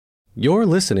You're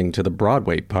listening to the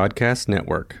Broadway Podcast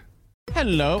Network.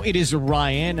 Hello, it is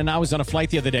Ryan, and I was on a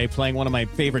flight the other day playing one of my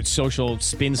favorite social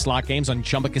spin slot games on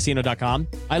ChumbaCasino.com.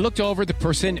 I looked over at the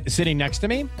person sitting next to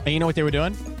me, and you know what they were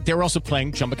doing? They were also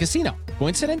playing Chumba Casino.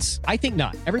 Coincidence? I think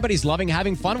not. Everybody's loving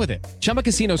having fun with it. Chumba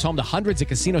Casino is home to hundreds of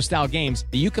casino-style games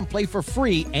that you can play for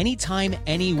free anytime,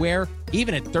 anywhere,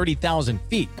 even at 30,000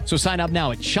 feet. So sign up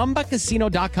now at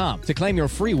ChumbaCasino.com to claim your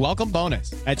free welcome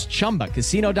bonus. That's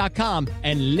ChumbaCasino.com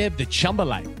and live the Chumba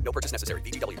life. No purchase necessary.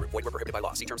 VGW. Void where prohibited by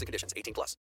law. See terms and conditions.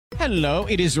 18+. Hello,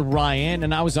 it is Ryan,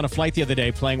 and I was on a flight the other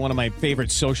day playing one of my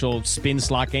favorite social spin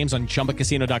slot games on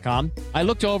ChumbaCasino.com. I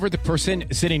looked over at the person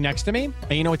sitting next to me,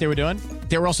 and you know what they were doing?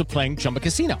 They were also playing Chumba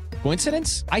Casino.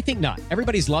 Coincidence? I think not.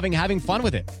 Everybody's loving having fun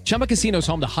with it. Chumba Casino is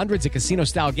home to hundreds of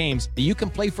casino-style games that you can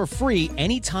play for free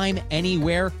anytime,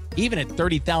 anywhere, even at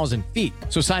 30,000 feet.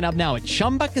 So sign up now at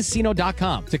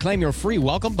ChumbaCasino.com to claim your free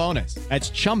welcome bonus. That's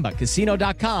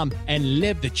ChumbaCasino.com and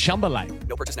live the Chumba life.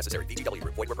 No purchase necessary. VGW.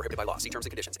 Void where prohibited by law. See terms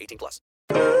and conditions. 18+.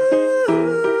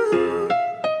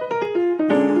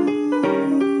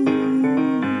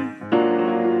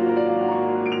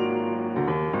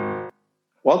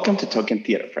 Welcome to Token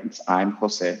Theater, friends. I'm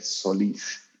Jose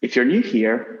Solis. If you're new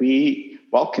here, we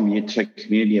welcome you to a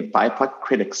community of BIPOC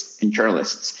critics and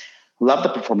journalists who love the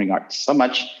performing arts so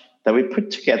much that we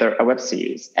put together a web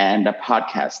series and a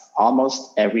podcast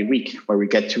almost every week where we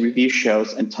get to review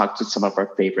shows and talk to some of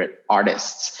our favorite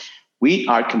artists. We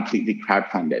are completely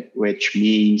crowdfunded, which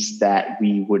means that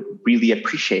we would really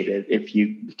appreciate it if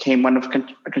you became one of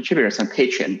our contributors on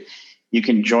Patreon. You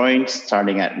can join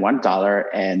starting at $1,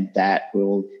 and that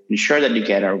will ensure that you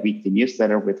get our weekly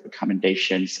newsletter with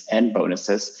recommendations and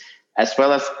bonuses, as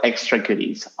well as extra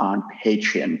goodies on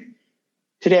Patreon.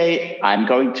 Today, I'm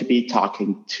going to be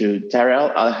talking to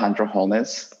Darrell Alejandro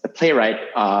Holness, the playwright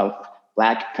of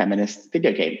Black Feminist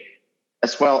Video Game,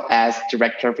 as well as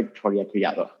director Victoria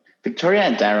Collado. Victoria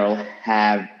and Darrell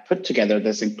have put together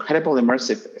this incredible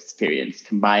immersive experience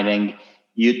combining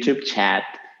YouTube chat,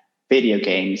 video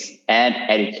games, and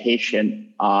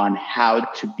education on how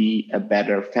to be a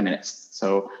better feminist.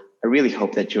 So I really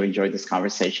hope that you enjoyed this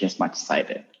conversation as much as I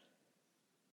did.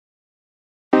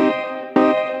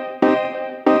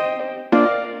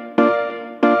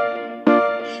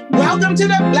 Welcome to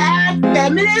the Black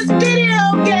Feminist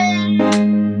Video Game.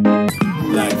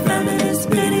 Black Feminist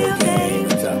Video Game.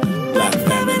 Black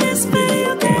Feminist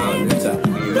Video Game.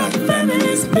 Black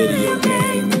Feminist Video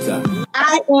Game.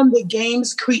 I am the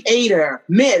game's creator,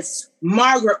 Miss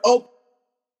Margaret Oak.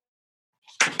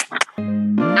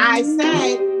 I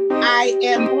said I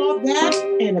am all that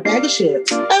and a bag of chips.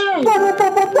 Hey.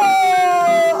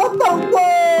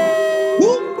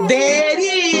 Whoop, there it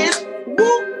is.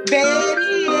 Whoop, there it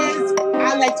is.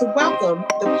 I'd like to welcome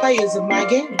the players of my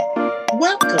game.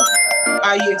 Welcome.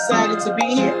 Are you excited to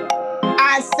be here?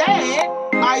 I said,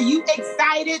 are you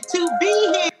excited to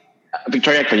be here?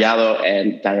 Victoria Collado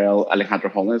and Darrell Alejandro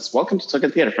Holness, welcome to Token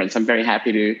Theater, friends. I'm very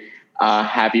happy to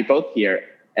have you both here.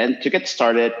 And to get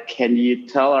started, can you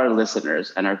tell our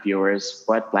listeners and our viewers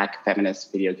what Black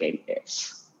Feminist Video Game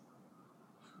is?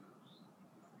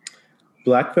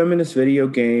 Black Feminist Video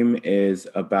Game is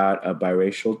about a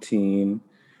biracial teen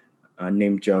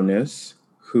named Jonas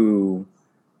who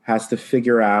has to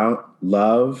figure out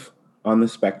love on the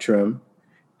spectrum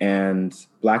and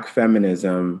Black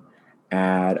feminism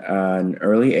at an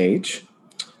early age.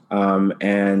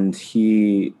 And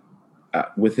he,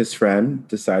 with his friend,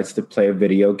 decides to play a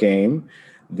video game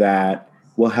that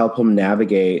will help him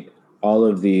navigate all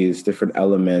of these different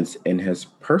elements in his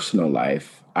personal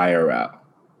life, IRL.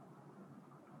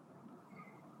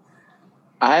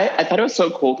 I thought it was so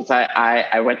cool because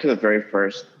I went to the very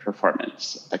first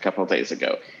performance a couple of days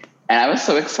ago. And I was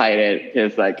so excited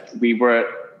because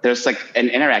there's like an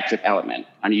interactive element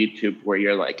on YouTube where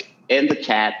you're like in the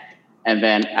chat, and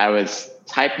then I was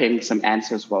typing some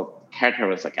answers while the character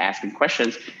was like asking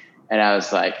questions, and I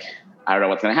was like, I don't know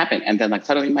what's gonna happen. And then like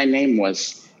suddenly my name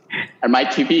was on my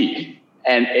TV.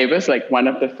 And it was like one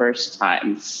of the first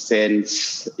times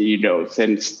since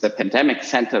the pandemic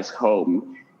sent us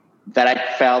home that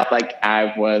I felt like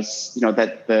I was,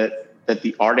 that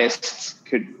the artists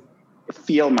could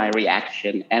feel my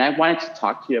reaction. And I wanted to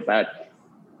talk to you about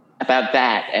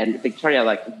that. And Victoria,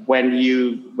 like when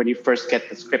you first get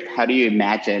the script, how do you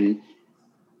imagine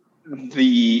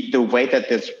the way that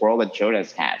this world that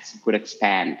Jonas has would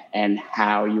expand, and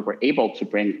how you were able to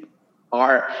bring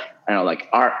our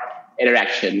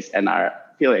interactions and our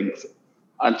feelings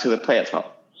onto the play as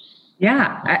well?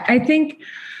 Yeah, I think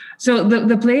so.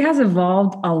 The play has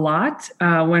evolved a lot.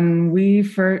 When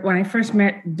I first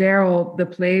met Darrell, the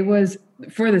play was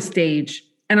for the stage,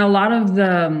 And a lot of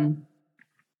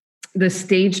the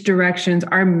stage directions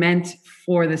are meant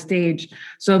for the stage.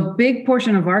 So a big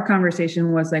portion of our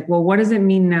conversation was like, well, what does it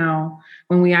mean now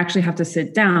when we actually have to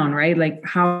sit down, right? Like,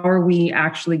 how are we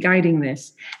actually guiding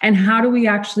this? And how do we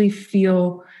actually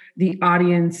feel the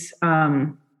audience,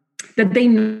 that they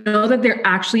know that they're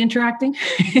actually interacting,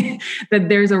 that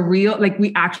there's a real, like,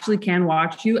 we actually can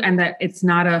watch you, and that it's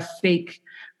not a fake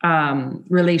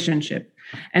relationship.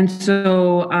 And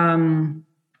so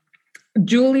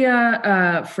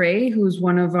Julia Frey, who's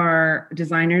one of our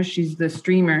designers, she's the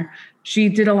streamer, she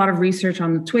did a lot of research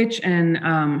on the Twitch and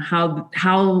how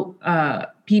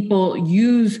people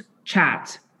use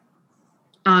chat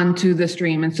onto the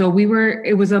stream. And so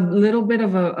it was a little bit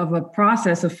of a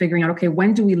process of figuring out, okay,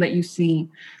 when do we let you see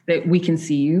that we can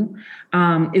see you?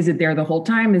 Is it there the whole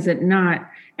time? Is it not?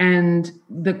 And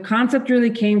the concept really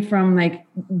came from, like,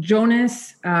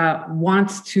 Jonas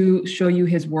wants to show you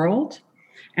his world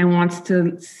and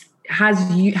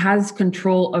has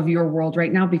control of your world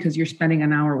right now because you're spending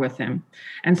an hour with him.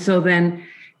 And so then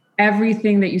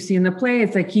everything that you see in the play,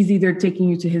 it's like he's either taking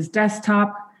you to his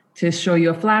desktop to show you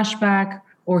a flashback,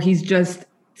 or he's just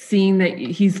seeing that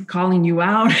he's calling you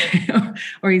out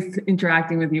or he's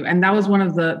interacting with you. And that was one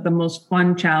of the most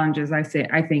fun challenges, I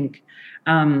think,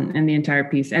 in the entire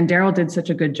piece. And Daryl did such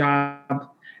a good job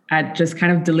at just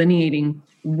kind of delineating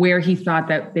where he thought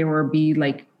that there would be,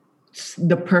 like,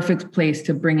 the perfect place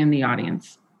to bring in the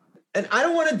audience. And I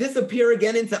don't want to disappear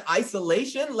again into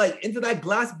isolation, like into that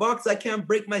glass box I can't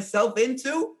break myself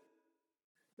into.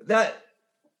 That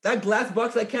glass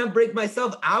box I can't break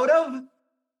myself out of.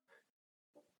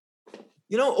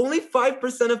 You know, only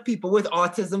 5% of people with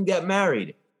autism get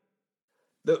married.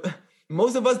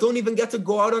 Most of us don't even get to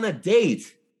go out on a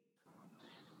date.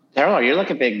 Daryl, are you like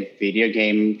a big video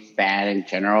game fan in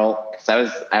general?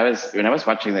 Because when I was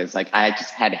watching this, like, I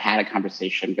just had a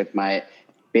conversation with my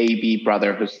baby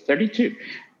brother who's 32,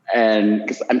 and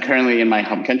because I'm currently in my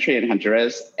home country in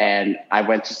Honduras, and I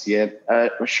went to see a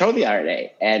show the other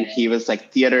day, and he was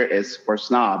like, theater is for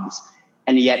snobs,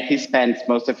 and yet he spends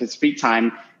most of his free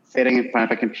time sitting in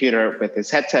front of a computer with his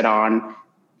headset on,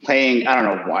 playing, I don't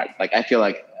know what. Like, I feel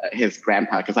like his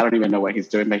grandpa, because I don't even know what he's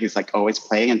doing, but he's like always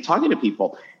playing and talking to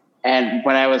people. And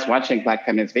when I was watching Black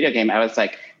Feminist Video Game, I was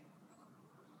like,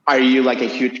 are you like a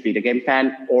huge video game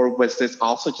fan? Or was this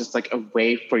also just like a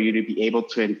way for you to be able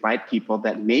to invite people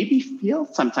that maybe feel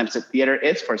sometimes that theater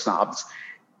is for snobs,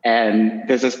 and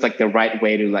this is like the right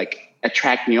way to like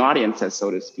attract new audiences, so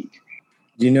to speak?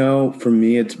 You know, for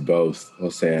me, it's both,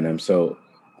 Jose, and I'm so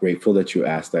grateful that you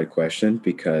asked that question,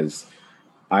 because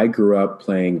I grew up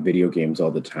playing video games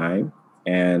all the time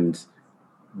and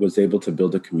was able to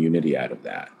build a community out of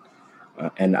that.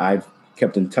 And I've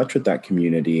kept in touch with that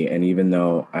community. And even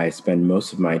though I spend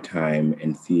most of my time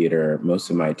in theater, most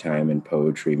of my time in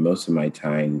poetry, most of my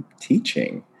time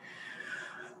teaching,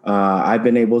 I've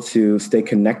been able to stay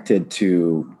connected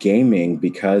to gaming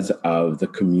because of the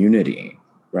community,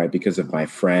 right? Because of my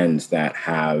friends that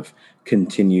have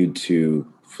continued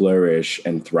to flourish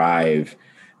and thrive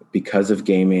because of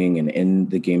gaming and in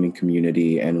the gaming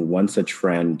community. And one such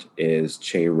friend is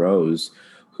Che Rose,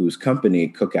 whose company,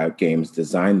 Cookout Games,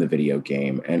 designed the video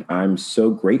game. And I'm so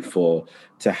grateful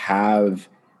to have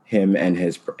him and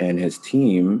his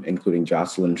team, including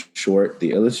Jocelyn Short,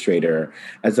 the illustrator,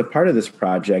 as a part of this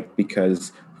project,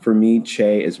 because for me,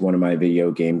 Che is one of my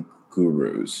video game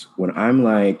gurus. When I'm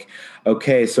like,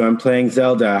 okay, so I'm playing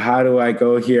Zelda, how do I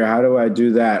go here? How do I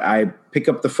do that? I pick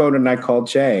up the phone and I call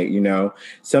Che, you know.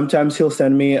 Sometimes he'll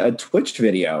send me a Twitch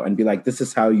video and be like, this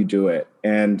is how you do it.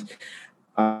 And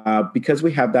because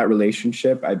we have that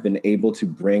relationship, I've been able to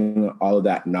bring all of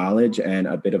that knowledge and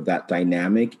a bit of that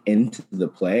dynamic into the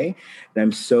play. And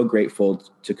I'm so grateful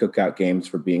to Cookout Games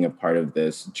for being a part of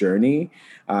this journey,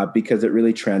 because it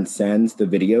really transcends the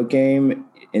video game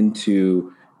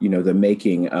into, you know, the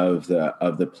making of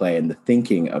the play and the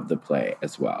thinking of the play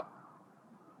as well.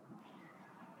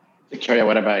 Victoria,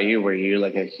 what about you? Were you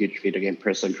like a huge video game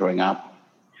person growing up,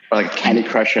 or like a Candy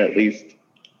Crusher at least?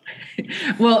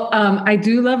 Well, I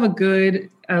do love a good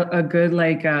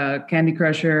like Candy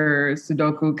Crusher,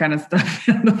 Sudoku kind of stuff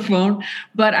on the phone.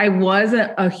 But I was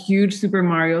a huge Super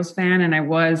Mario's fan, and I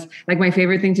was like, my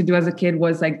favorite thing to do as a kid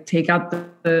was like take out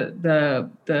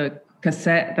the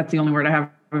cassette. That's the only word I have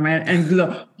in my head, and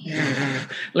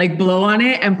blow on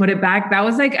it and put it back. That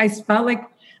was like, I felt like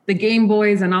the Game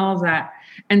Boys and all of that.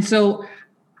 And so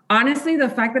honestly, the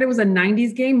fact that it was a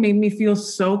 90s game made me feel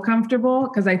so comfortable,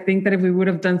 because I think that if we would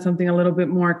have done something a little bit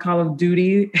more Call of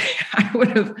Duty,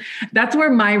 that's where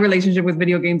my relationship with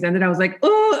video games ended. I was like,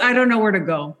 oh, I don't know where to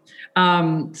go.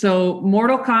 So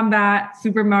Mortal Kombat,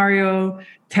 Super Mario,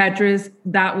 Tetris,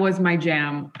 that was my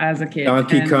jam as a kid.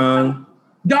 Donkey Kong.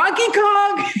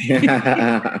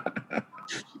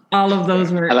 All of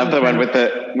those were. I love the one with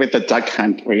the duck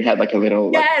hunt where you had like a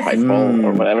little like, rifle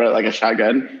or whatever, like a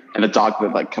shotgun, and the dog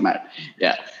would like come out.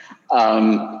 Yeah.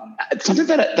 Something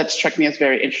that struck me as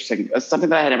very interesting, something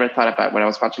that I had never thought about when I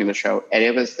was watching the show, and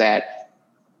it was that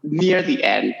near the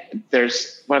end,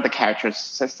 there's one of the characters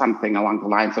says something along the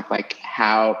lines of like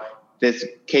how this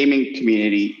gaming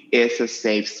community is a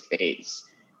safe space.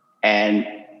 And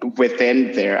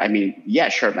within there, I mean, yeah,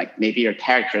 sure, like maybe your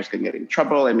characters can get in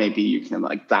trouble and maybe you can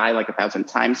like die like 1,000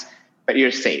 times, but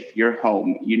you're safe, you're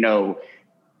home,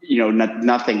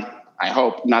 nothing, I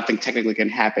hope nothing technically can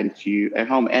happen to you at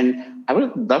home. And I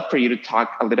would love for you to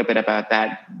talk a little bit about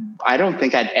that. I don't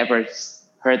think I'd ever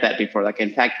heard that before. Like,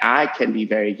 in fact, I can be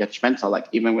very judgmental. Like,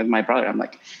 even with my brother, I'm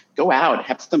like, go out,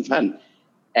 have some fun.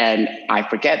 And I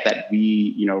forget that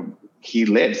he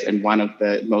lives in one of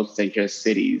the most dangerous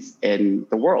cities in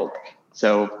the world.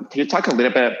 So can you talk a little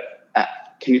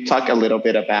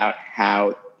bit about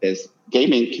how this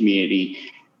gaming community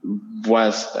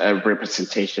was a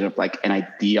representation of like an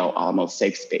ideal, almost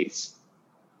safe space?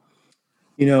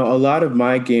 A lot of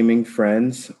my gaming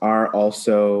friends are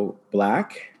also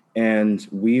Black, and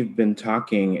we've been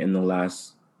talking in the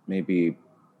last maybe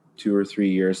 2 or 3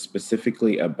 years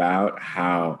specifically about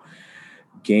how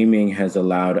gaming has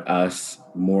allowed us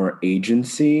more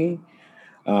agency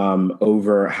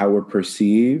over how we're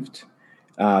perceived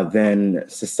than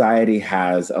society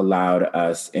has allowed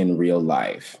us in real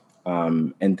life.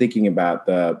 And thinking about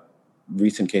the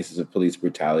recent cases of police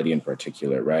brutality in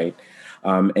particular, right?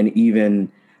 And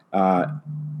even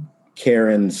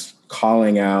Karen's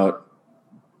calling out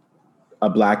a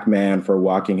Black man for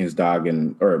walking his dog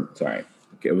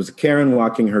it was Karen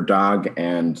walking her dog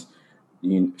and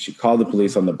she called the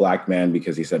police on the Black man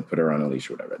because he said put her on a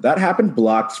leash or whatever. That happened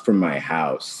blocks from my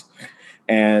house.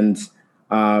 And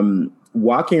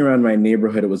walking around my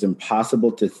neighborhood, it was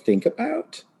impossible to think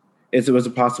about. It was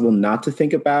impossible not to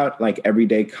think about, like every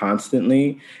day,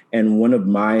 constantly. And one of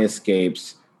my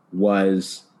escapes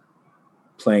was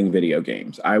playing video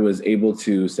games. I was able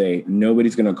to say,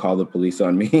 nobody's going to call the police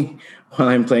on me while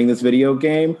I'm playing this video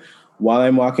game. While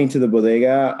I'm walking to the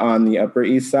bodega on the Upper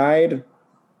East Side,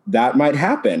 that might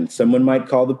happen. Someone might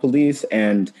call the police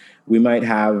and we might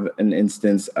have an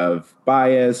instance of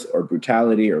bias or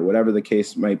brutality or whatever the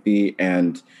case might be.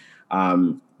 And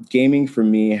gaming for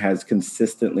me has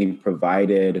consistently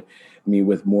provided me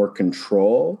with more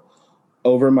control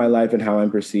over my life and how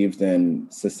I'm perceived than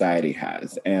society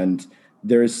has. And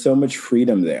there is so much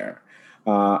freedom there.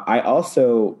 I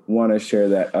also want to share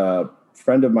that a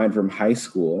friend of mine from high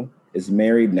school is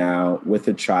married now with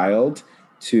a child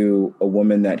to a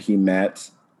woman that he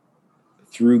met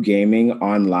through gaming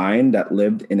online that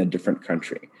lived in a different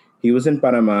country. He was in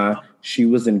Panama, she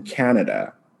was in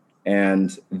Canada,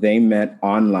 and they met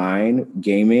online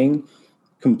gaming,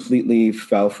 completely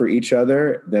fell for each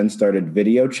other, then started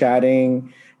video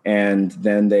chatting, and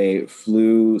then they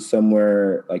flew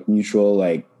somewhere like mutual,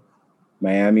 like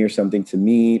Miami or something to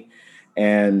meet,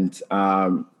 and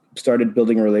started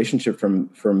building a relationship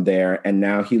from there. And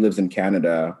now he lives in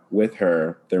Canada with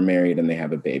her. They're married and they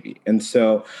have a baby. And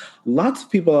so lots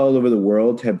of people all over the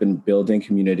world have been building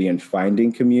community and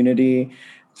finding community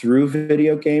through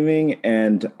video gaming.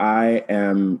 And I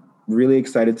am really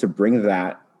excited to bring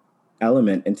that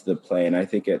element into the play. And I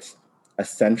think it's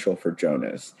essential for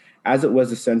Jonas, as it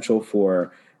was essential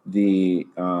for the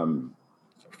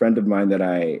friend of mine that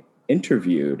I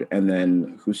interviewed and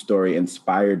then whose story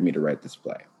inspired me to write this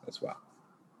play as well.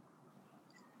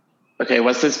 Okay,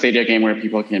 what's this video game where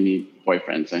people can meet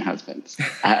boyfriends and husbands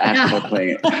after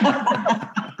playing it?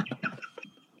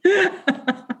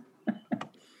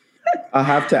 I'll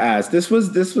have to ask. This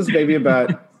was maybe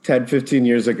about 10, 15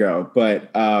 years ago, but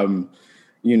I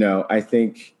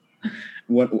think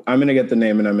I'm going to get the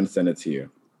name and I'm going to send it to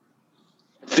you.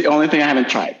 It's the only thing I haven't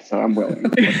tried, so I'm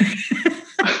willing.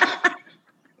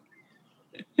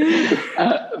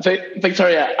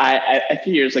 Victoria, a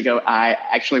few years ago, I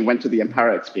actually went to the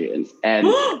Empower Experience, and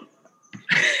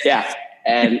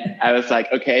and I was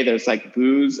like, okay, there's like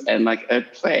booze and like a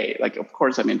play, like of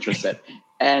course I'm interested,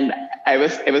 and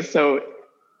it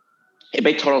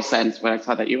made total sense when I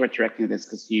saw that you were directing this,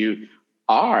 because you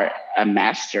are a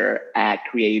master at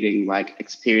creating like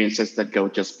experiences that go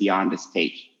just beyond the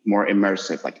stage, more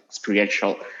immersive, like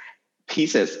experiential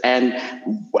pieces. And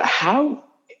how,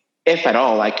 if at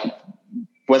all, like,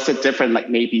 was it different, like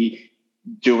maybe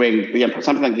doing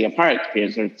something like the Empire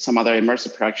Experience or some other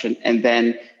immersive production, and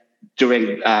then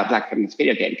doing Black Feminist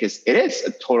Video Game, because it is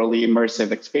a totally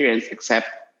immersive experience, except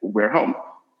we're home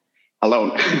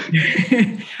alone.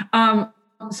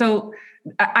 So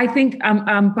I think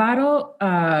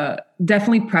Amparo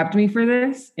definitely prepped me for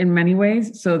this in many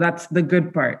ways. So that's the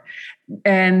good part.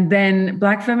 And then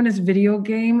Black Feminist Video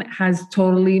Game has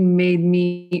totally made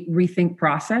me rethink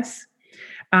process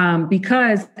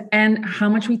because, and how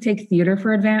much we take theater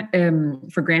for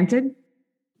granted.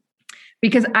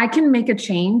 Because I can make a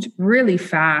change really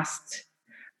fast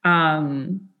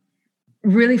in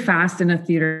a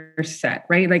theater set,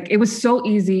 right? Like it was so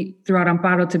easy throughout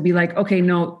Amparo to be like, okay,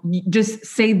 no, just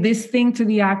say this thing to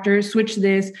the actors, switch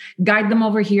this, guide them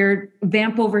over here,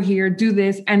 vamp over here, do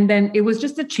this. And then it was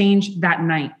just a change that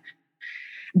night.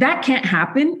 That can't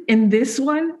happen in this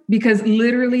one because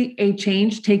literally a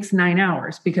change takes 9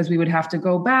 hours because we would have to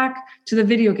go back to the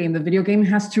video game. The video game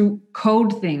has to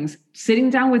code things. Sitting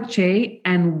down with Che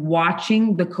and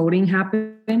watching the coding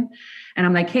happen. And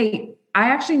I'm like, hey, I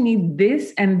actually need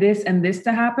this and this and this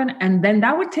to happen. And then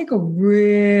that would take a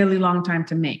really long time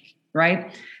to make,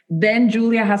 right? Then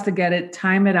Julia has to get it,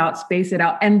 time it out, space it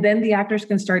out, and then the actors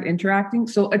can start interacting.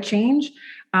 So a change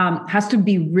has to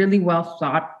be really well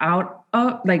thought out,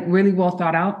 and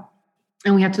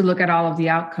we have to look at all of the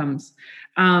outcomes.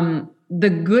 The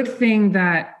good thing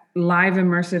that live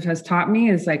immersive has taught me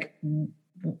is like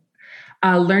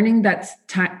learning that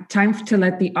time to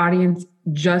let the audience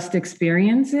just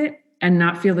experience it and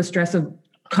not feel the stress of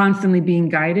constantly being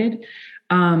guided.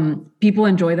 People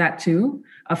enjoy that too.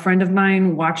 A friend of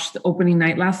mine watched the opening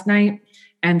night last night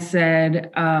and said,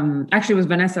 actually it was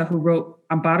Vanessa who wrote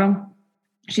Amparo.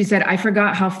 She said, I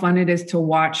forgot how fun it is to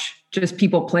watch just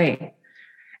people play.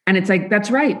 And it's like, that's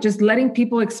right. Just letting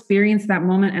people experience that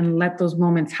moment and let those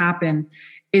moments happen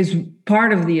is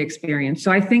part of the experience.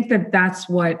 So I think that that's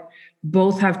what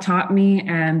both have taught me.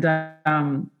 And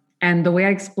the way I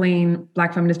explain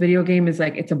Black Feminist Video Game is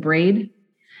like, it's a braid.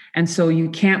 And so you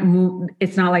can't move.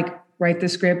 It's not like write the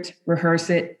script, rehearse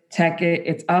it, tech it,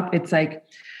 it's up. It's like,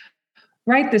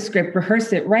 write the script,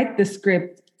 rehearse it, write the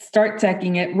script, start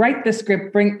teching it, write the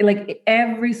script, bring, like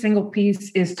every single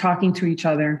piece is talking to each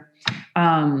other.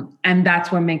 And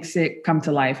that's what makes it come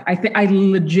to life. I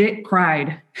legit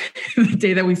cried the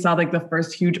day that we saw like the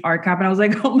first huge arc happen. I was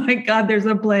like, oh my God, there's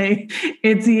a play.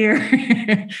 It's here.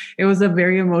 It was a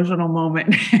very emotional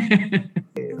moment.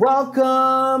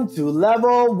 Welcome to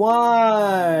Level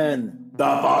 1,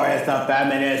 the Forest of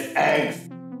Feminist Eggs.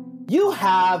 You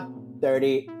have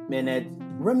 30 minutes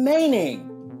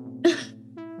remaining.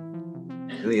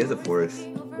 It really is a forest.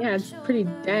 Yeah, it's pretty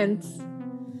dense.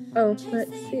 Oh,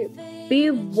 let's see.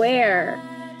 Beware.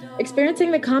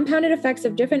 Experiencing the compounded effects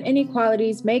of different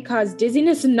inequalities may cause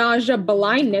dizziness, nausea,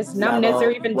 blindness, numbness,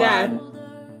 or even death.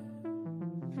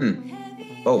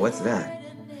 Oh, what's that?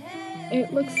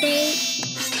 It looks like...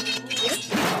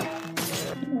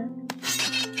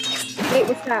 Wait,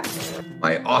 what's that?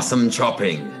 My awesome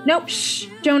chopping. Nope, shh.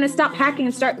 Jonas, stop hacking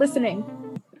and start listening.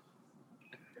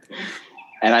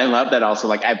 And I love that also.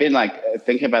 Like, I've been like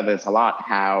thinking about this a lot,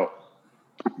 how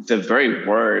the very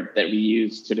word that we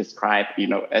use to describe,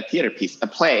 a theater piece, a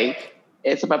play,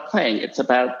 it's about playing. It's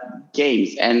about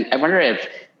games. And I wonder if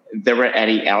there were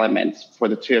any elements for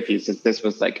the two of you, since this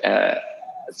was like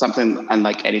something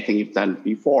unlike anything you've done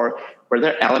before. Were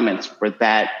there elements where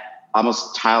that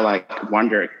almost childlike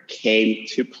wonder came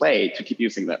to play, to keep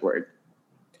using that word?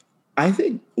 I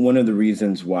think one of the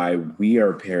reasons why we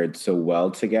are paired so well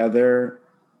together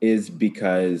is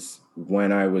because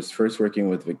when I was first working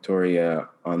with Victoria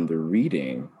on the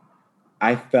reading,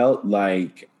 I felt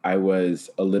like I was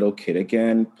a little kid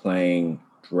again playing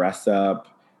dress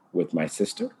up with my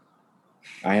sister.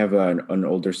 I have an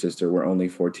older sister. We're only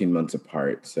 14 months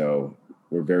apart, so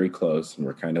we're very close and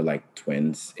we're kind of like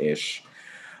twins-ish,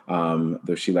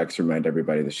 though she likes to remind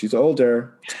everybody that she's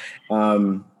older.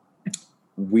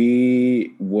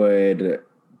 We would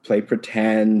play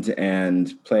pretend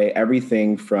and play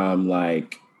everything from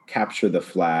like capture the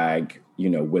flag,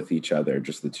 with each other,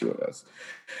 just the two of us,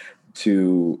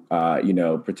 to,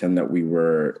 pretend that we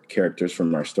were characters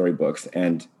from our storybooks.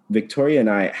 And Victoria and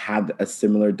I had a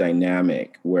similar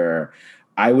dynamic where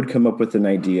I would come up with an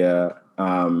idea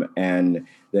and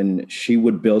then she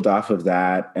would build off of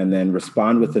that and then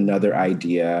respond with another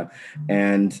idea.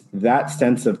 And that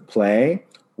sense of play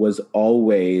was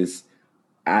always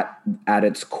at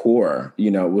its core,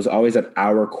 it was always at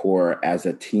our core as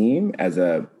a team, as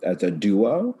a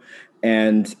duo.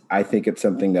 And I think it's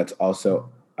something that's also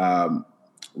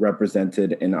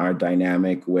represented in our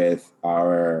dynamic with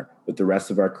our with the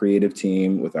rest of our creative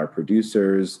team, with our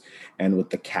producers, and with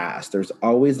the cast. There's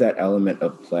always that element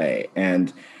of play.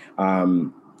 And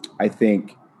I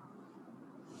think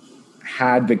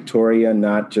had Victoria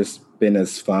not just been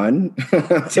as fun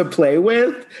to play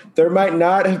with, there might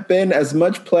not have been as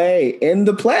much play in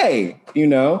the play, you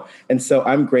know? And so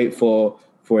I'm grateful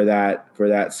for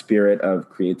that spirit of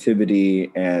creativity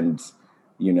and,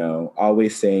 you know,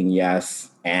 always saying yes.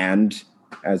 And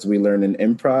as we learn in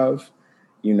improv,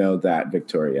 you know, that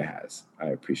Victoria has. I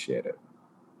appreciate it.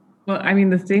 Well, I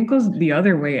mean, the same goes the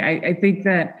other way. I think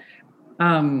that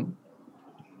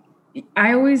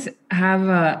I always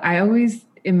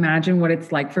imagine what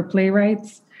it's like for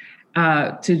playwrights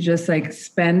to just like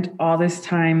spend all this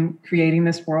time creating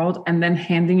this world and then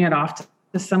handing it off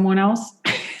to someone else.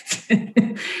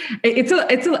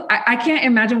 I can't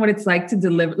imagine what it's like to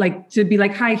deliver, like to be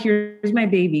like, hi, here's my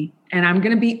baby. And I'm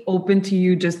going to be open to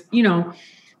you just, you know,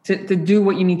 to do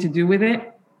what you need to do with it.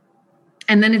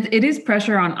 And then it is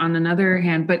pressure on another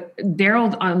hand, but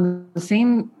Daryl on the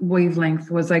same wavelength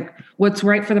was like, what's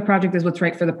right for the project is what's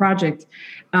right for the project.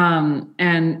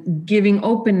 And giving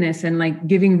openness and like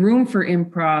giving room for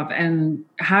improv and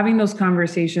having those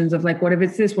conversations of like, what if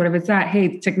it's this, what if it's that?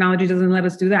 Hey, technology doesn't let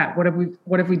us do that.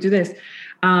 What if we do this?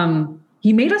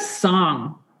 He made a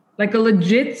song, like a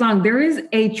legit song. There is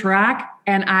a track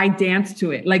and I danced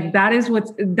to it. Like that's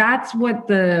what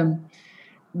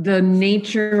the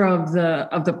nature of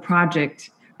the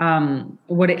project,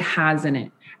 what it has in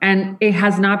it. And it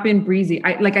has not been breezy.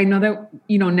 I know that,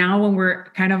 you know, now when we're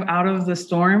kind of out of the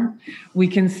storm, we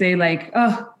can say like,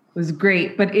 oh, it was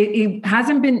great. But it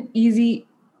hasn't been easy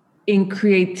in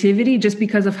creativity just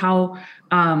because of how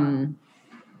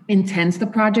intense the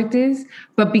project is.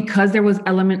 But because there was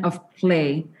element of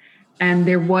play and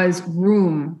there was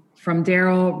room from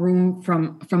Daryl, room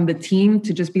from the team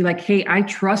to just be like, hey, I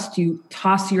trust you,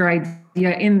 toss your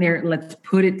idea in there, let's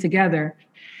put it together.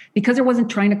 Because it wasn't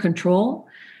trying to control,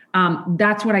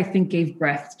 that's what I think gave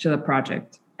breath to the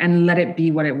project and let it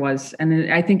be what it was.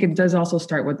 And I think it does also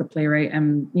start with the playwright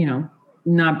and, you know,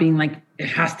 not being like, it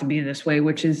has to be this way,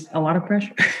 which is a lot of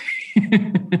pressure.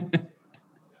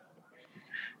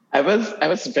 I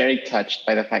was very touched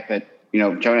by the fact that, you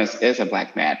know, Jonas is a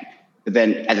Black man, but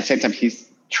then at the same time, he's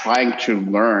trying to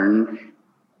learn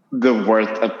the worth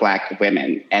of Black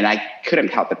women. And I couldn't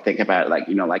help but think about, like,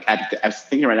 you know, like I was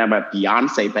thinking right now about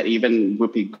Beyonce, but even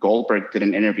Whoopi Goldberg did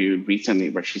an interview recently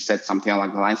where she said something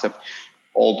along the lines of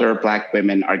older Black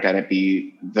women are going to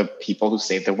be the people who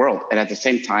save the world. And at the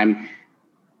same time,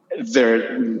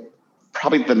 they're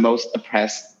probably the most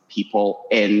oppressed people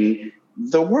in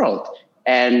the world.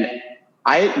 And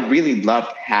I really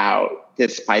loved how,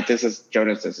 despite this is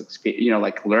Jonas's experience, you know,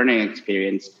 like learning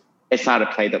experience, it's not a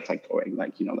play that's like going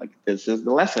like, you know, like this is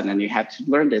the lesson and you have to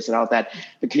learn this and all that.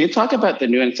 But can you talk about the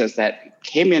nuances that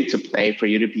came into play for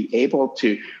you to be able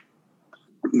to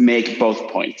make both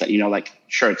points that, you know, like,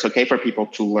 sure, it's okay for people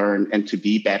to learn and to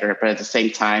be better, but at the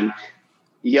same time,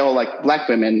 you know, like Black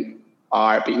women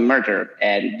are being murdered.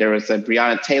 And there was a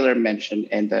Breonna Taylor mentioned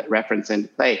in the reference in the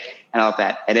play and all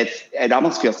that. And it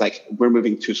almost feels like we're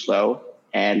moving too slow.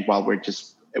 And while we're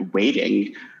just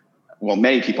waiting, well,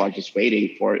 many people are just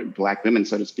waiting for Black women,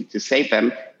 so to speak, to save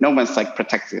them. No one's like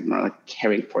protecting them or like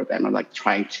caring for them or like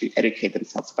trying to educate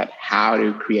themselves about how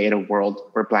to create a world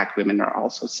where Black women are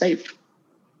also safe.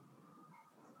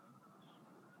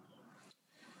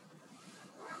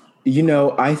 You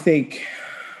know, I think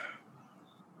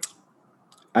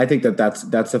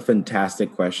that's a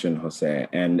fantastic question, Jose,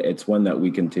 and it's one that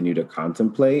we continue to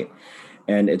contemplate,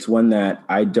 and it's one that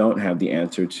I don't have the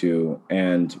answer to,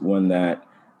 and one that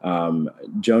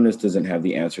Jonas doesn't have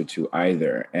the answer to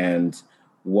either. And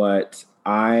what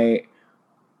I've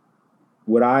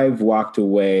walked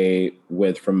away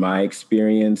with from my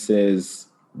experiences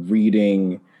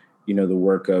reading, you know, the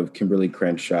work of Kimberly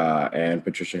Crenshaw and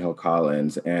Patricia Hill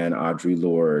Collins and Audre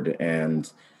Lorde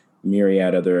and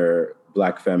myriad other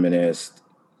Black feminist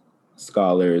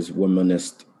scholars,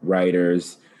 womanist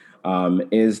writers,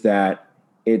 is that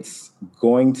it's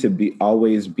going to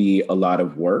always be a lot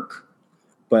of work,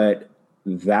 but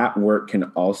that work can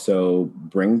also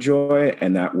bring joy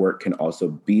and that work can also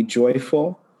be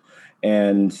joyful.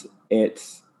 And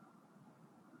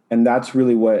that's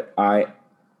really what I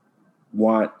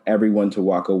want everyone to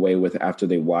walk away with after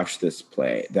they watch this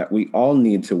play, that we all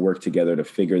need to work together to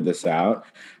figure this out,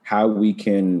 how we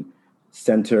can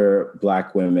center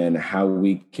Black women, how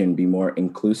we can be more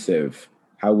inclusive,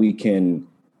 how we can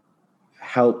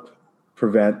help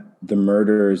prevent the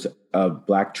murders of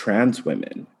Black trans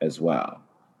women as well,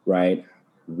 right?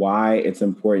 why it's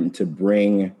important to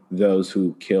bring those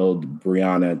who killed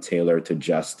Breonna Taylor to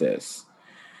justice.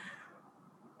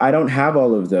 I don't have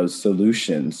all of those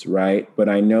solutions, right? But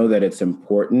I know that it's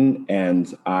important.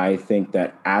 And I think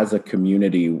that as a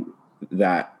community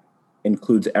that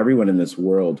includes everyone in this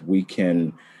world, we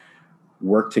can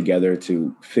work together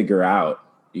to figure out,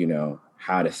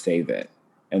 how to save it.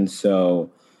 And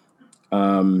so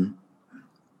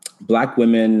Black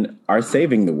women are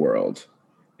saving the world.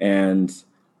 And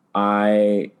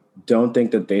I don't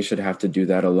think that they should have to do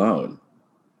that alone.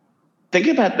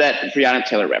 Thinking about that Breonna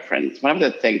Taylor reference, one of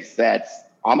the things that's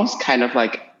almost kind of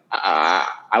like, I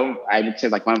would say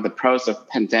like one of the pros of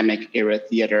pandemic era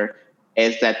theater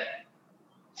is that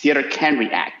theater can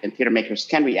react and theater makers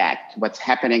can react to what's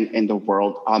happening in the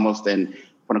world almost in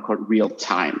quote unquote real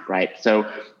time, right? So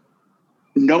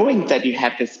knowing that you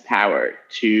have this power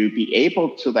to be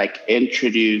able to like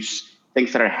introduce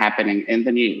things that are happening in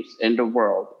the news, in the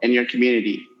world, in your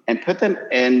community, and put them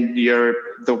in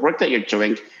the work that you're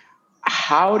doing,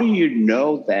 how do you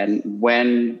know then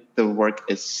when the work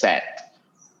is set?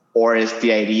 Or is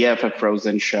the idea of a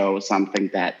Frozen show something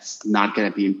that's not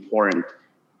going to be important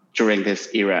during this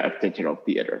era of digital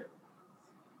theater?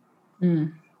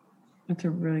 That's a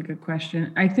really good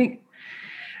question. I think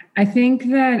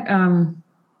that,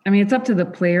 it's up to the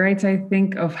playwrights, I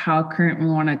think, of how current we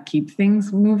want to keep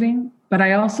things moving. But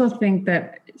I also think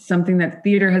that something that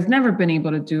theater has never been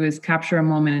able to do is capture a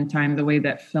moment in time the way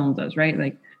that film does, right?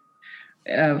 Like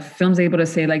film's able to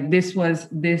say like, this was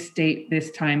this date,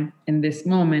 this time, in this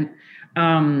moment.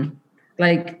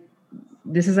 Like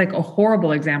this is like a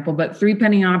horrible example, but Three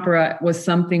Penny Opera was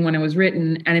something when it was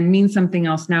written and it means something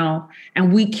else now.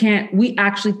 And we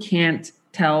actually can't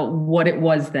tell what it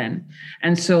was then.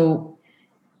 And so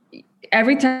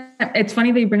every time, it's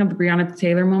funny that you bring up the Breonna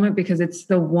Taylor moment because it's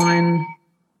the one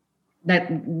that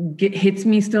hits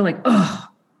me still like, oh,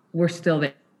 we're still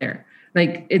there.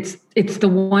 Like it's the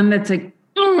one that's like,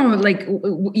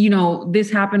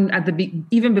 this happened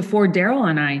even before Daryl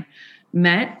and I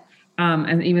met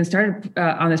and even started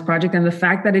on this project. And the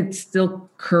fact that it's still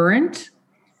current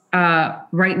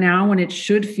right now when it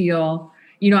should feel,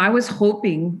 I was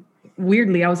hoping,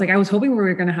 weirdly, I was hoping we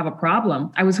were going to have a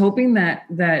problem. I was hoping that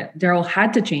Daryl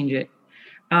had to change it.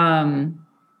 And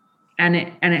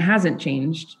it hasn't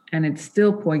changed and it's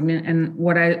still poignant. And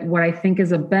what I think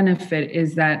is a benefit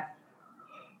is that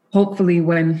hopefully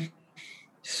when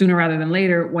sooner rather than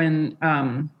later, when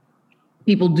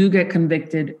people do get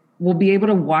convicted, we'll be able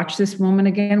to watch this moment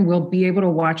again. We'll be able to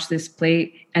watch this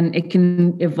play and it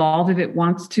can evolve if it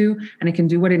wants to, and it can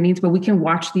do what it needs, but we can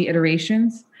watch the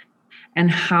iterations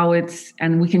and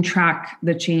and we can track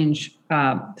the change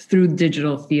through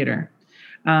digital theater.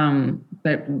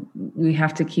 But we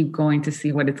have to keep going to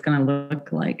see what it's going to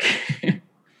look like.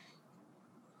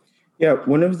 Yeah,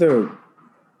 one of the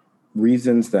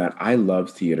reasons that I love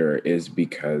theater is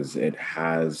because it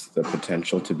has the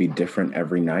potential to be different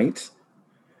every night.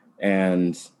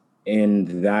 And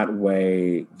in that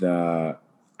way, the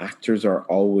actors are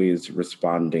always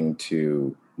responding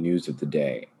to news of the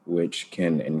day, which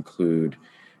can include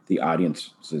the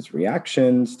audience's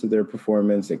reactions to their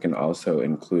performance. It can also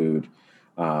include,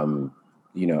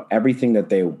 everything that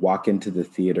they walk into the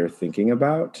theater thinking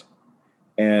about.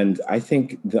 And I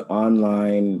think the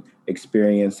online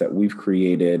experience that we've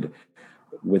created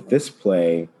with this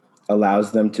play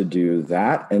allows them to do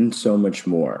that and so much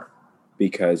more,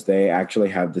 because they actually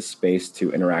have the space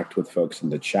to interact with folks in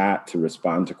the chat, to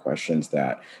respond to questions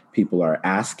that people are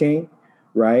asking,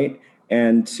 right?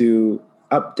 And to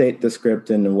update the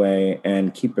script in a way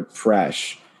and keep it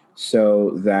fresh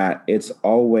so that it's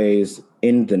always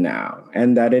in the now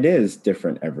and that it is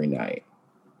different every night.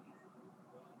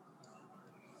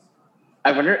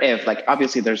 I wonder if,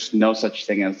 obviously there's no such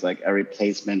thing as a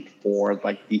replacement for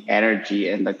the energy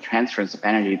and the transference of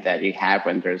energy that you have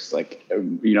when there's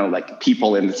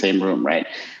people in the same room, right?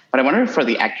 But I wonder for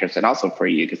the actors and also for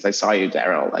you, because I saw you,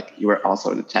 Daryl, you were also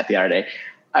in the chat the other day.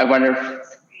 I wonder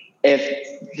if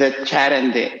the chat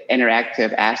and the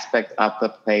interactive aspect of the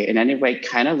play in any way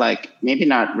kind of maybe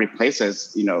not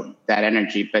replaces, that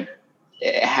energy, but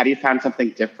have you found something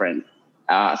different,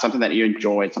 something that you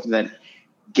enjoyed, something that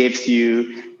gives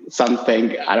you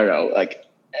something, I don't know,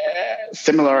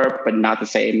 similar but not the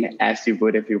same as you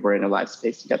would if you were in a live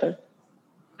space together?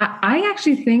 I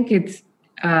actually think it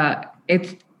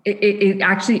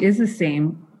actually is the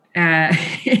same.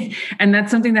 And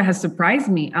that's something that has surprised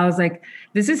me. I was like,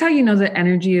 this is how you know that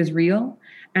energy is real,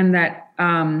 and that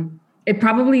it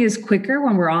probably is quicker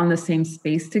when we're all in the same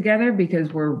space together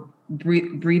because we're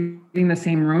breathing the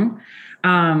same room.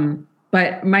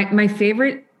 But my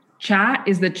favorite chat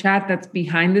is the chat that's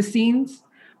behind the scenes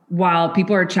while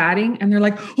people are chatting, and they're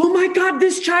like, oh my God,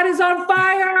 this chat is on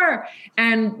fire.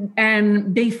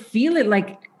 And they feel it.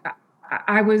 Like,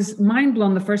 I was mind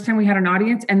blown the first time we had an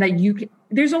audience, and that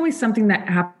there's always something that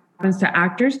happens to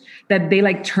actors that they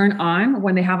like turn on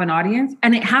when they have an audience.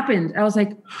 And it happened. I was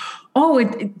like, oh,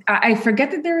 I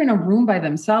forget that they're in a room by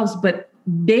themselves, but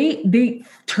they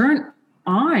turn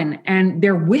on and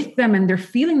they're with them and they're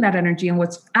feeling that energy. And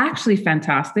what's actually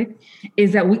fantastic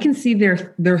is that we can see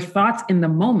their thoughts in the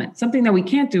moment, something that we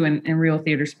can't do in real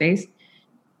theater space.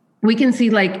 We can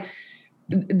see, like,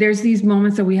 there's these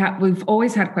moments that we've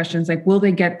always had questions like, will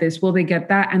they get this? Will they get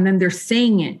that? And then they're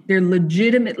saying it. They're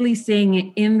legitimately saying it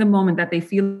in the moment that they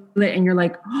feel it. And you're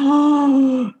like,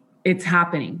 oh, it's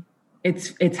happening.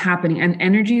 It's happening. And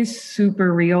energy is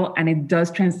super real, and it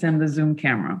does transcend the Zoom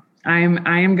camera. I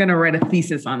am going to write a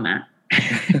thesis on that.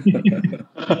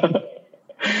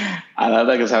 I love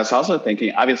that, because I was also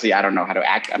thinking, obviously, I don't know how to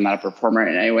act. I'm not a performer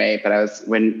in any way, but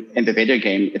when in the video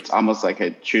game, it's almost like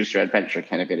a choose your adventure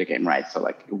kind of video game, right? So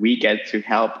like we get to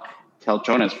help tell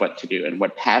Jonas what to do and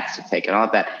what paths to take and all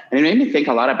of that. And it made me think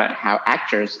a lot about how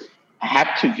actors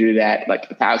have to do that like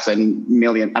 1,000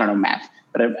 million, I don't know math,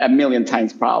 but a million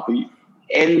times probably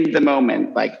in the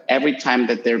moment. Like every time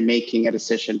that they're making a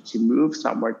decision to move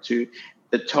somewhere, to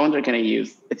the tone they're going to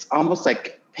use, it's almost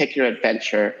like pick your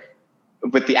adventure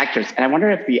with the actors. And I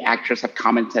wonder if the actors have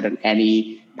commented on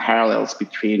any parallels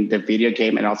between the video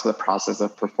game and also the process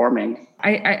of performing.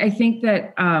 I think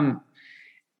that, and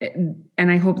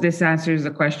I hope this answers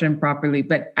the question properly,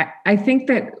 but I think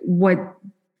that what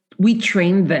we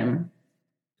trained them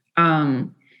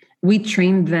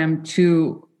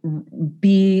to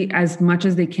be as much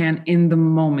as they can in the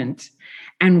moment.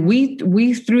 And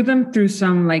we threw them through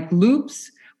some like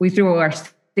loops. We threw our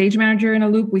stage manager in a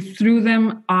loop. We threw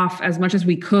them off as much as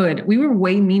we could. We were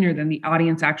way meaner than the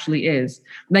audience actually is.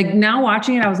 Like now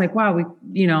watching it, I was like, wow,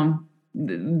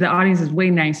 the audience is way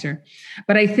nicer.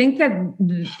 But I think that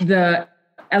the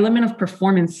element of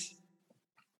performance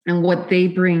and what they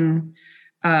bring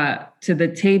to the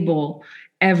table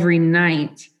every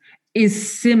night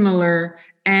is similar.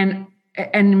 And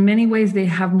in many ways, they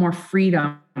have more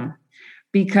freedom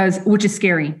which is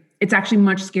scary. It's actually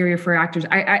much scarier for actors.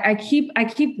 I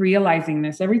keep realizing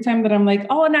this every time that I'm like,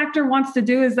 oh, an actor wants to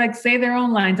do is like say their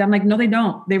own lines. I'm like, no, they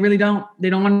don't. They really don't. They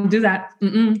don't want to do that.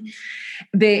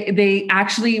 They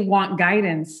actually want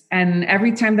guidance. And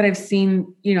every time that I've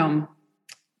seen,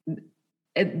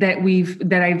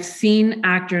 that I've seen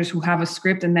actors who have a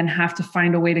script and then have to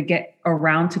find a way to get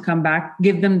around to come back,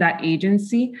 give them that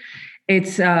agency.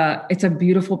 It's a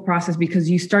beautiful process because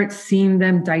you start seeing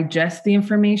them digest the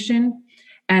information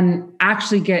and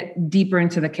actually get deeper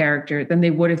into the character than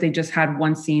they would if they just had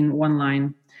one scene, one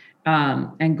line,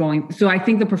 and going. So I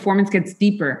think the performance gets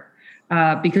deeper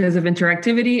because of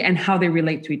interactivity and how they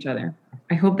relate to each other.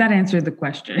 I hope that answered the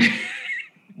question.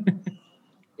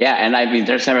 Yeah, and I mean,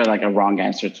 there's never like a wrong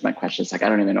answer to my questions. Like I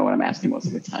don't even know what I'm asking most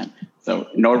of the time. So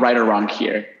no right or wrong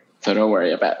here. So don't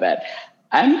worry about that.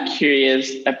 I'm curious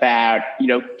about,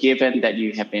 given that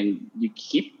you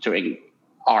keep doing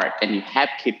art and you have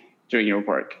kept doing your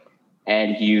work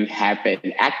and you have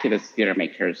been active as theater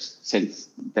makers since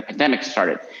the pandemic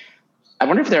started. I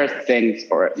wonder if there are things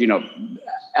or,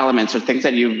 elements or things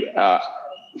that you, I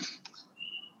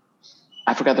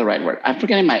forgot the right word. I'm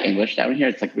forgetting my English down here.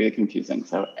 It's like really confusing.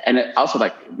 So, and it also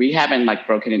like we haven't like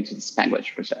broken into the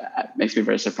Spanglish, which makes me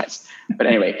very surprised. But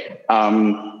anyway,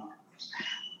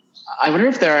 I wonder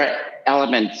if there are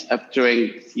elements of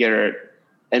doing theater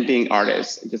and being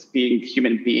artists, and just being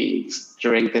human beings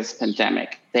during this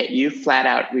pandemic that you flat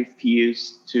out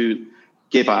refuse to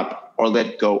give up or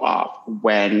let go of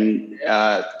when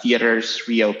theaters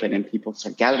reopen and people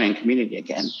start gathering in community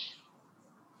again?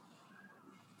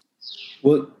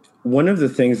 Well, one of the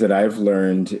things that I've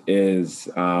learned is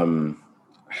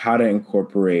how to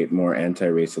incorporate more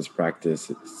anti-racist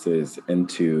practices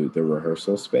into the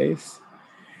rehearsal space.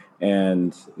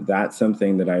 And that's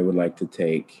something that I would like to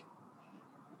take,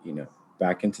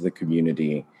 back into the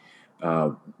community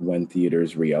when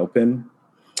theaters reopen.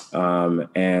 I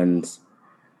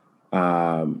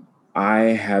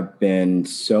have been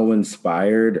so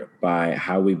inspired by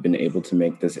how we've been able to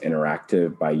make this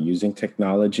interactive by using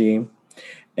technology.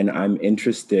 And I'm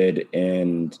interested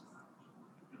in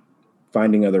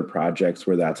finding other projects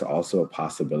where that's also a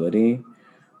possibility.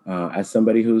 As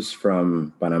somebody who's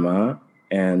from Panama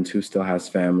and who still has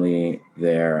family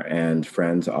there and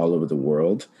friends all over the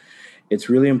world, it's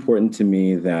really important to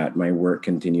me that my work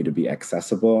continue to be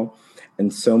accessible.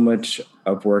 And so much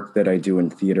of work that I do in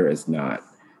theater is not,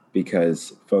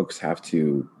 because folks have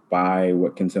to buy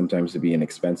what can sometimes be an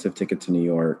expensive ticket to New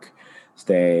York,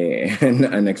 stay in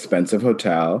an expensive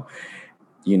hotel,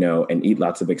 and eat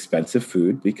lots of expensive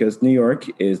food, because New York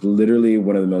is literally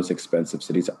one of the most expensive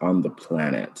cities on the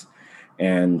planet.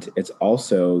 And it's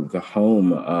also the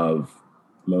home of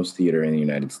most theater in the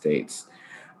United States.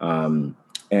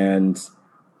 And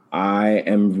I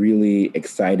am really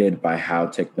excited by how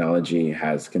technology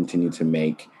has continued to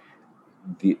make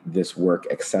this work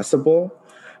accessible.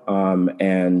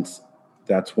 And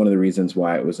that's one of the reasons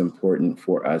why it was important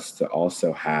for us to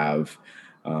also have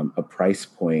a price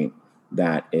point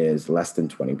that is less than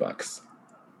 $20.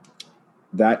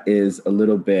 That is a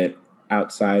little bit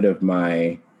outside of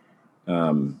my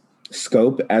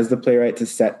scope as the playwright to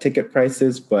set ticket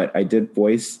prices, but I did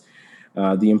voice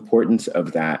the importance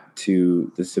of that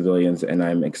to the civilians, and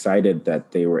I'm excited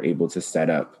that they were able to set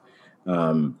up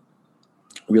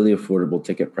really affordable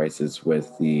ticket prices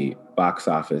with the box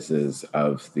offices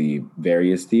of the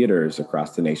various theaters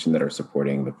across the nation that are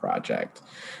supporting the project,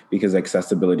 because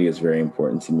accessibility is very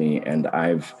important to me. And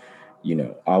I've,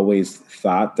 always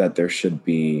thought that there should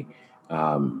be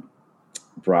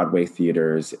Broadway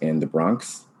theaters in the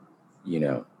Bronx,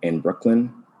 in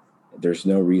Brooklyn. There's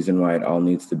no reason why it all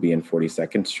needs to be in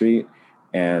 42nd Street.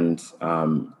 And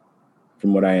from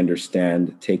what I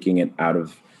understand, taking it out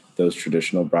of those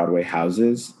traditional Broadway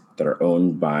houses that are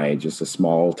owned by just a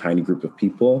small, tiny group of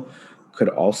people could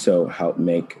also help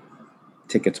make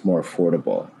tickets more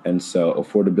affordable. And so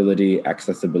affordability,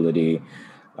 accessibility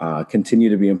continue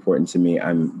to be important to me.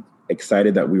 I'm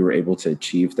excited that we were able to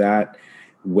achieve that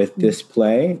with this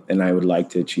play, and I would like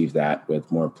to achieve that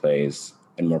with more plays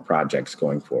and more projects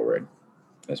going forward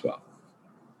as well.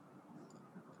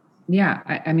 Yeah,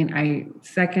 I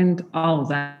second all of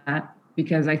that,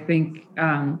 because I think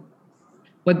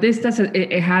what this does,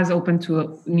 it has opened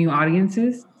to new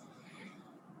audiences.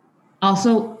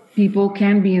 Also, people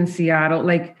can be in Seattle.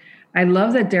 Like, I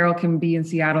love that Daryl can be in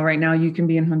Seattle right now. You can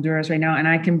be in Honduras right now, and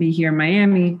I can be here in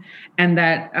Miami, and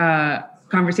that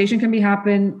conversation can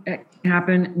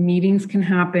happen. Meetings can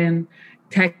happen.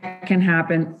 Tech can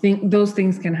happen. Those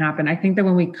things can happen. I think that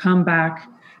when we come back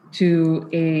to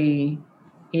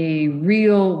a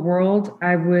real world,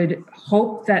 I would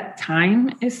hope that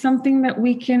time is something that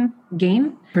we can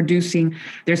gain. Producing,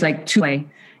 there's like two way,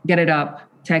 get it up,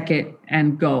 tech it,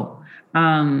 and go.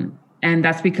 And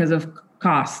that's because of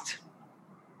cost.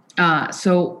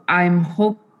 So I'm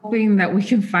hoping that we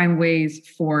can find ways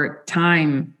for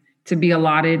time to be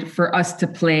allotted for us to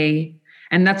play.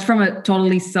 And that's from a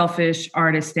totally selfish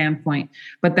artist standpoint,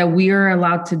 but that we are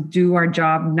allowed to do our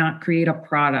job, not create a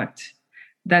product.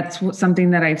 That's something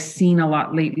that I've seen a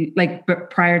lot lately. But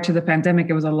prior to the pandemic,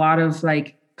 it was a lot of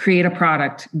create a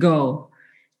product, go.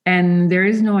 And there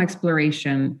is no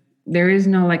exploration. There is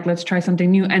no let's try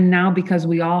something new. And now, because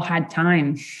we all had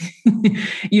time,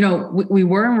 we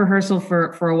were in rehearsal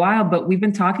for a while, but we've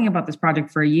been talking about this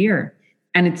project for a year.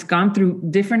 And it's gone through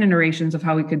different iterations of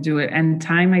how we could do it. And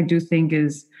time, I do think,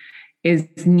 is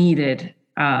needed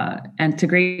and to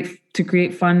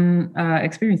create fun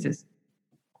experiences.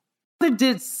 They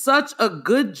did such a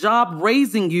good job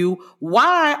raising you.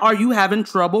 Why are you having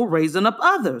trouble raising up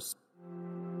others?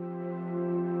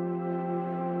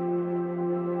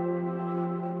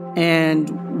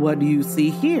 And what do you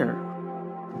see here?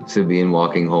 Sabine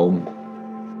walking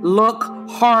home. Look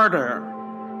harder.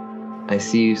 I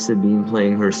see Sabine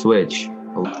playing her Switch.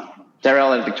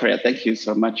 Daryl and Victoria, thank you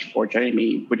so much for joining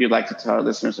me. Would you like to tell our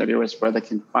listeners and viewers where they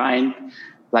can find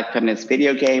Black Feminist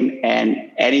Video Game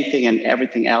and anything and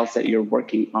everything else that you're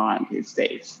working on these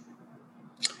days?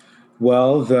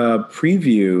 Well, the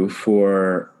preview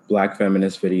for Black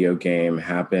Feminist Video Game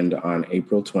happened on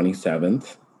April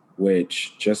 27th,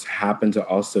 which just happened to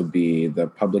also be the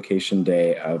publication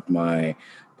day of my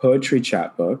poetry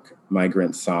chapbook,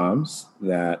 Migrant Psalms,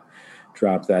 that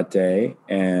dropped that day.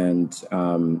 And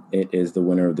it is the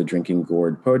winner of the Drinking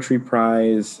Gourd Poetry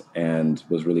Prize and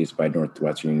was released by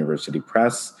Northwestern University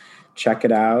Press. Check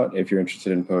it out if you're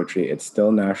interested in poetry. It's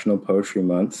still National Poetry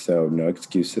Month, so no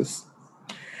excuses.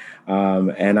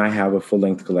 And I have a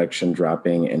full-length collection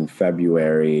dropping in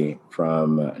February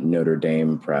from Notre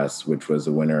Dame Press, which was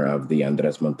the winner of the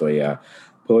Andres Montoya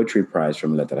Poetry Prize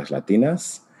from Letras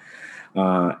Latinas.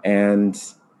 And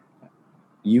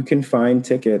you can find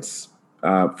tickets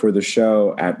for the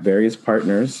show at various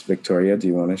partners. Victoria, do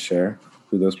you want to share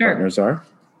who those partners are?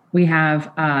 We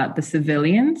have the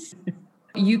Civilians.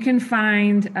 You can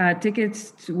find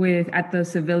tickets at the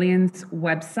Civilians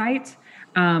website,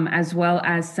 as well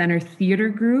as Center Theater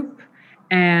Group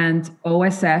and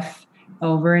OSF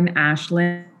over in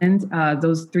Ashland.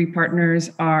 Those 3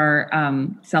 partners are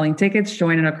selling tickets,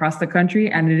 showing it across the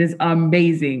country, and it is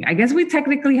amazing. I guess we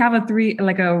technically have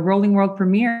a rolling world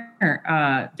premiere,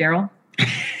 Daryl.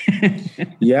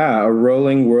 Yeah, a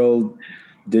rolling world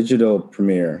digital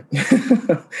premiere.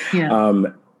 Yeah.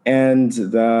 And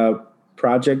the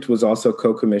project was also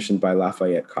co-commissioned by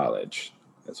Lafayette College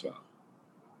as well.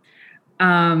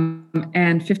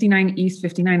 And 59 East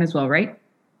 59 as well, right?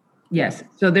 Yes.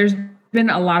 So there's been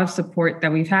a lot of support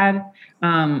that we've had.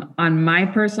 On my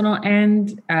personal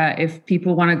end, if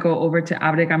people want to go over to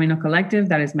Abre Camino Collective,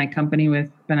 that is my company with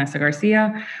Vanessa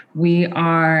Garcia,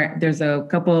 there's a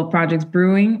couple of projects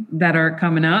brewing that are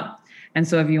coming up. And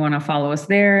so if you want to follow us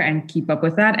there and keep up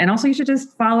with that, and also you should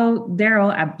just follow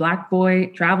Daryl at Black Boy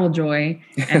Travel Joy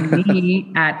and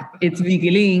me at It's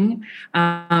Vigiling.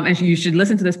 And you should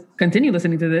continue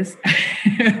listening to this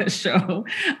show.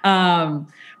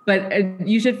 But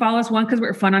you should follow us, one, because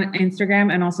we're fun on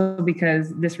Instagram, and also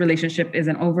because this relationship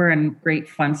isn't over and great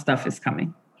fun stuff is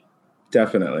coming.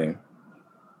 Definitely.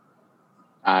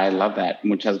 I love that.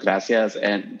 Muchas gracias.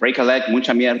 And break a leg,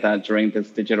 mucha mierda during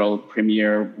this digital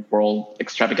premiere world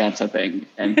extravaganza thing.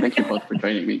 And thank you both for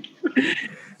joining me.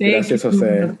 Gracias,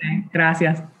 Jose.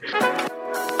 Gracias.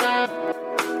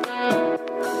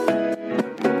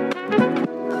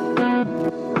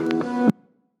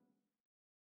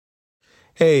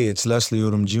 Hey, it's Leslie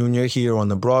Odom Jr. here on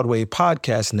the Broadway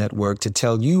Podcast Network to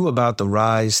tell you about the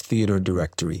Rise Theater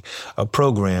Directory, a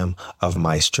program of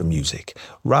Maestro Music.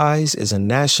 Rise is a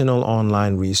national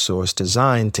online resource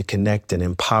designed to connect and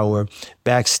empower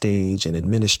backstage and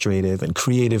administrative and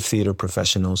creative theater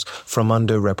professionals from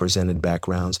underrepresented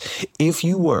backgrounds. If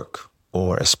you work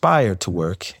or aspire to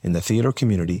work in the theater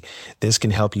community, this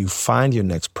can help you find your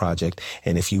next project.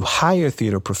 And if you hire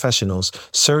theater professionals,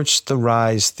 search the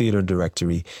Rise Theater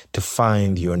Directory to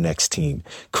find your next team.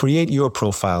 Create your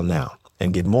profile now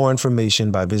and get more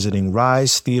information by visiting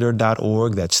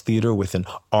risetheater.org. That's theater with an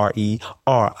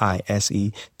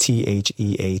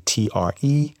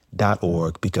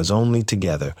RERISETHEATRE.org, because only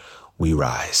together we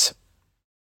rise.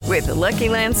 With the Lucky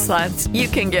Land Slots, you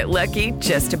can get lucky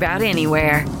just about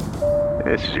anywhere.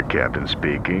 This is your captain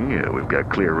speaking. We've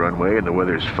got clear runway and the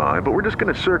weather's fine, but we're just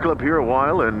going to circle up here a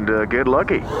while and get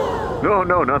lucky. No,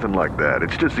 nothing like that.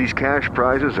 It's just these cash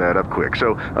prizes add up quick.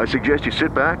 So I suggest you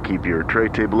sit back, keep your tray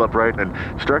table upright, and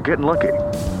start getting lucky.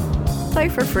 Play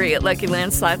for free at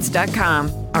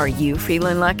LuckyLandSlots.com. Are you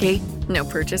feeling lucky? No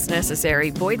purchase necessary.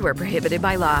 Void where prohibited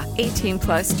by law.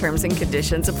 18+ terms and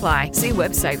conditions apply. See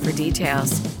website for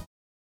details.